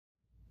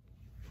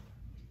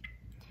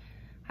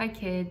Hi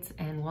kids,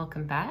 and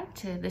welcome back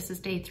to, this is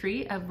day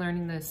 3 of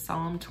learning the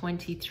Psalm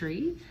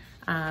 23,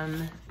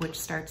 which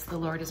starts, "The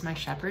Lord is my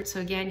shepherd." So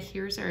again,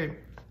 here's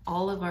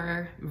all of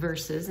our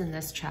verses in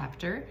this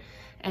chapter,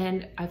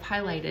 and I've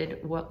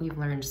highlighted what we've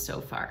learned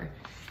so far.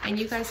 And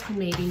you guys can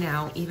maybe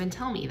now even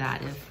tell me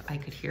that if I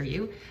could hear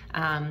you,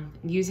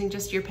 using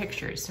just your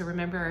pictures. So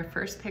remember our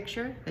first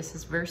picture, this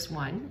is verse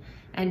 1,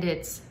 and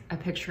it's a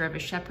picture of a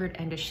shepherd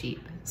and a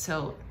sheep.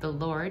 So the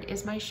Lord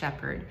is my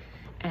shepherd.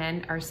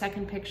 And our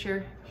second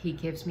picture, he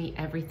gives me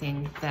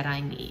everything that I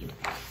need.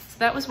 So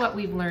that was what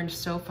we've learned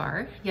so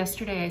far.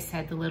 Yesterday I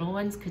said the little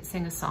ones could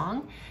sing a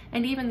song,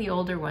 and even the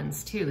older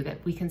ones too,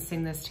 that we can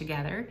sing this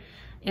together.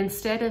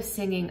 Instead of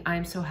singing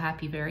 "I'm so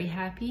happy, very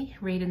happy"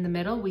 right in the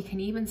middle, we can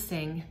even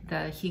sing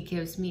the "He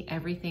gives me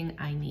everything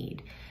I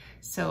need."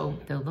 So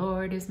the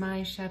Lord is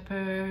my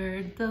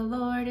shepherd, the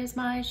Lord is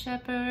my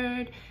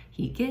shepherd,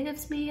 he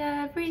gives me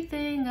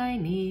everything I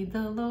need,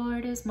 the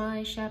Lord is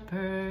my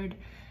shepherd.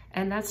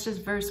 And that's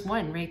just verse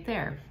 1 right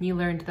there. You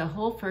learned the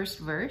whole first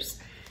verse.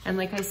 And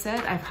like I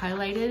said, I've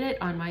highlighted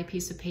it on my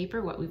piece of paper,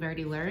 what we've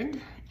already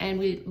learned. And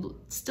we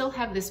still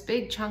have this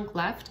big chunk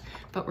left,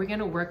 but we're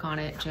gonna work on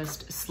it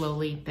just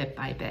slowly, bit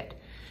by bit.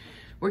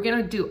 We're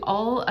gonna do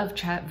all of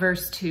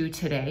verse 2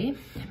 today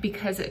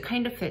because it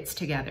kind of fits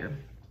together.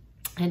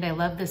 And I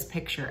love this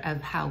picture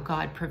of how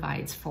God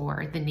provides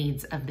for the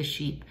needs of the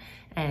sheep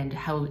and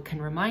how it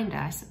can remind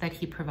us that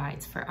he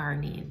provides for our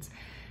needs.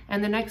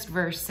 And the next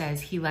verse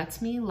says, "He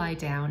lets me lie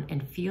down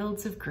in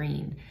fields of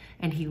green,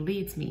 and he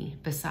leads me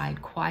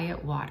beside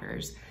quiet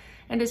waters."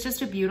 And it's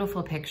just a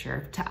beautiful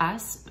picture. To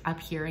us up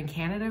here in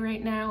Canada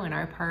right now, in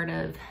our part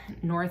of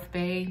North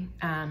Bay,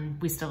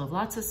 we still have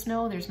lots of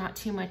snow. There's not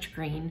too much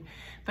green,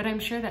 but I'm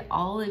sure that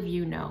all of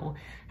you know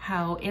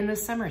how in the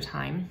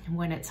summertime,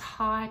 when it's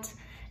hot,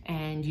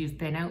 and you've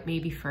been out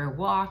maybe for a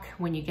walk,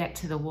 when you get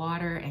to the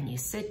water and you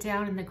sit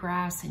down in the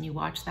grass and you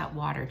watch that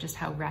water, just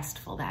how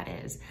restful that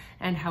is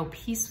and how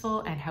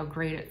peaceful and how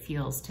great it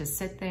feels to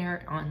sit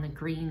there on the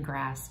green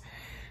grass.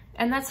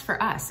 And that's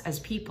for us as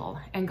people.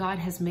 And God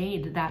has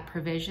made that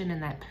provision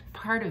and that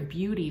part of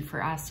beauty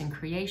for us in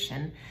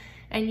creation.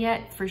 And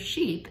yet for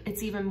sheep,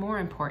 it's even more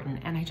important.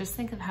 And I just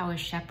think of how a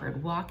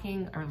shepherd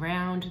walking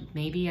around,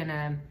 maybe in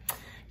a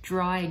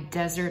dry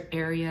desert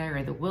area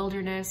or the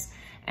wilderness,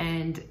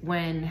 and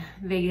when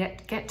they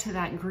get to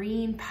that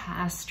green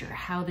pasture,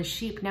 how the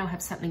sheep now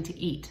have something to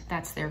eat.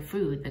 That's their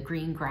food, the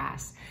green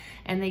grass.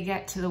 And they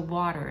get to the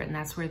water, and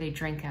that's where they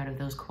drink out of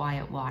those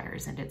quiet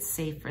waters, and it's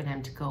safe for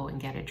them to go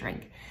and get a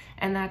drink.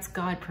 And that's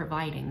God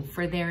providing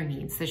for their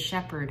needs, the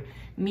shepherd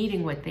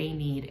meeting what they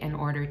need in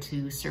order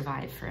to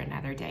survive for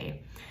another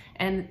day.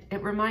 And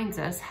it reminds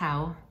us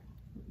how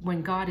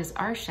when God is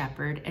our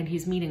shepherd and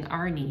he's meeting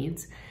our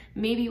needs,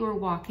 maybe we're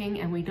walking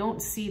and we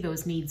don't see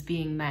those needs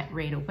being met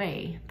right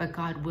away, but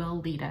God will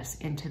lead us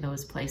into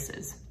those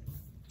places.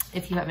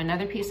 If you have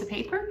another piece of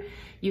paper,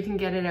 you can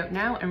get it out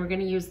now, and we're going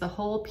to use the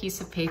whole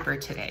piece of paper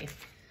today.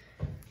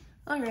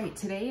 All right,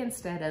 today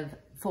instead of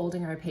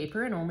folding our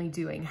paper and only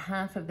doing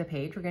half of the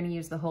page, we're going to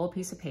use the whole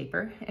piece of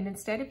paper. And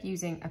instead of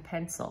using a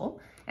pencil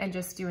and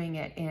just doing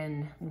it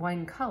in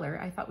one color,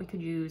 I thought we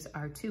could use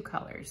our two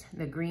colors,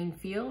 the green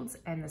fields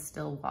and the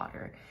still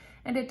water.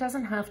 And it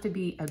doesn't have to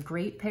be a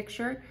great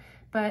picture,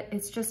 but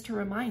it's just to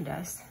remind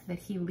us that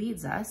he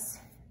leads us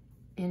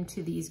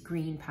into these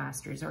green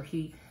pastures, or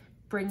he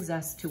brings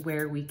us to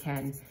where we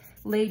can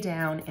lay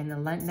down in the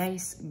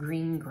nice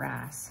green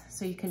grass.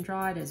 So you can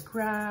draw it as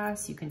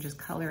grass, you can just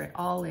color it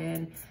all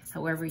in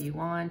however you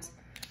want.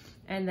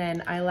 And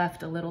then I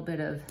left a little bit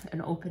of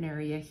an open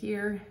area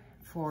here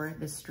for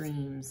the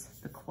streams,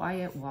 the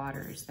quiet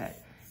waters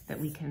that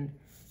we can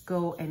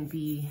go and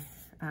be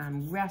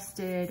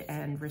rested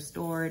and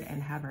restored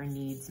and have our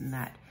needs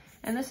met.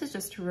 And this is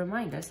just to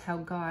remind us how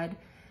God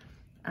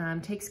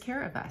takes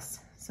care of us.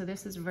 So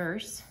this is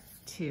verse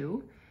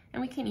 2.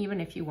 And we can even,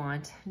 if you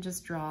want,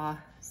 just draw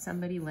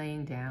somebody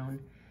laying down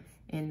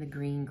in the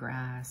green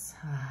grass.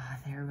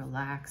 They're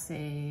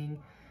relaxing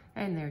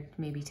and they're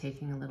maybe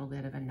taking a little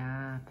bit of a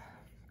nap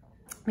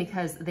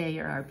because they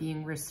are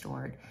being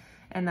restored.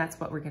 And that's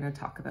what we're going to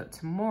talk about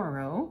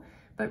tomorrow.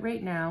 But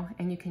right now,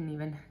 and you can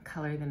even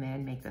color them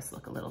in, make this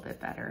look a little bit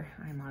better.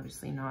 I'm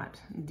obviously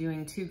not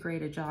doing too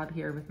great a job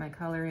here with my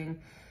coloring,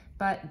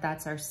 but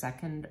that's our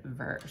second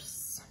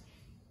verse.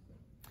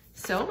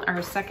 So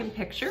our second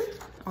picture,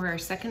 or our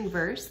second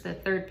verse, the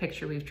third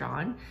picture we've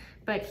drawn,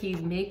 "But he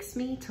makes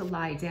me to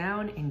lie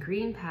down in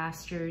green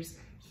pastures.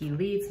 He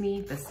leads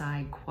me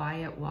beside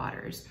quiet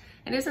waters."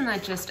 And isn't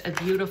that just a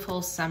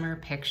beautiful summer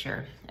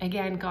picture?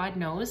 Again, God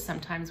knows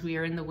sometimes we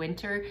are in the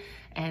winter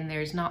and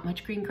there's not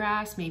much green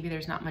grass, maybe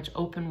there's not much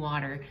open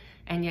water,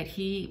 and yet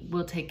he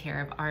will take care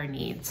of our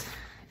needs.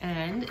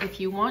 And if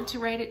you want to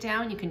write it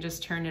down, you can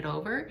just turn it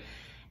over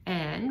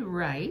and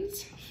write,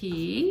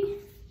 "He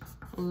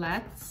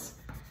lets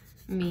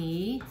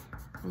me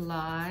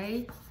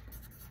lie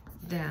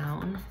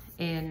down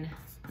in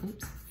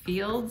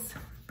fields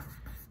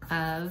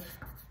of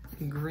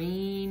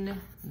green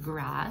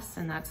grass,"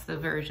 and that's the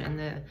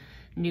version.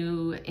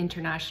 New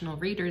International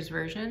Reader's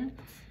Version.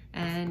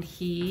 And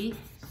he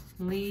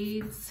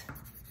leads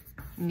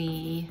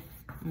me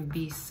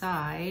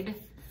beside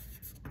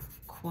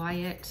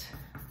quiet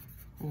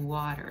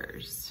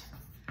waters.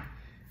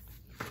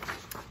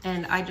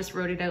 And I just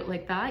wrote it out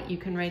like that. You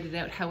can write it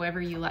out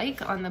however you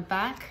like on the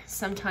back.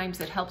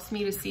 Sometimes it helps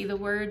me to see the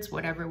words,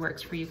 whatever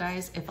works for you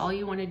guys. If all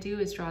you want to do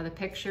is draw the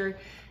picture,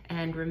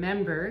 and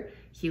remember,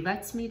 he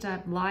lets me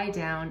lie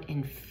down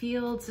in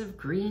fields of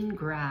green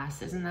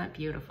grass. Isn't that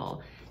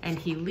beautiful? And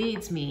he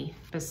leads me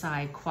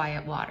beside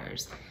quiet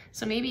waters.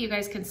 So maybe you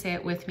guys can say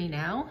it with me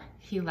now.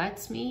 He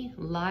lets me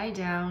lie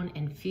down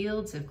in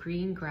fields of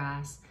green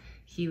grass.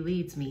 He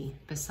leads me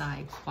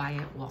beside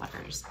quiet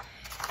waters.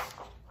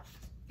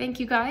 Thank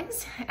you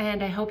guys,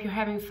 and I hope you're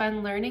having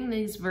fun learning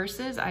these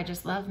verses. I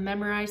just love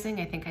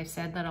memorizing. I think I've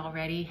said that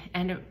already,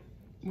 and it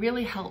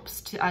really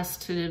helps us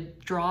to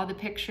draw the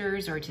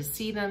pictures or to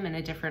see them in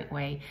a different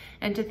way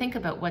and to think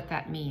about what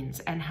that means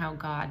and how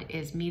God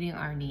is meeting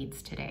our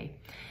needs today.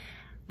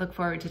 Look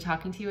forward to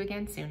talking to you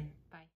again soon.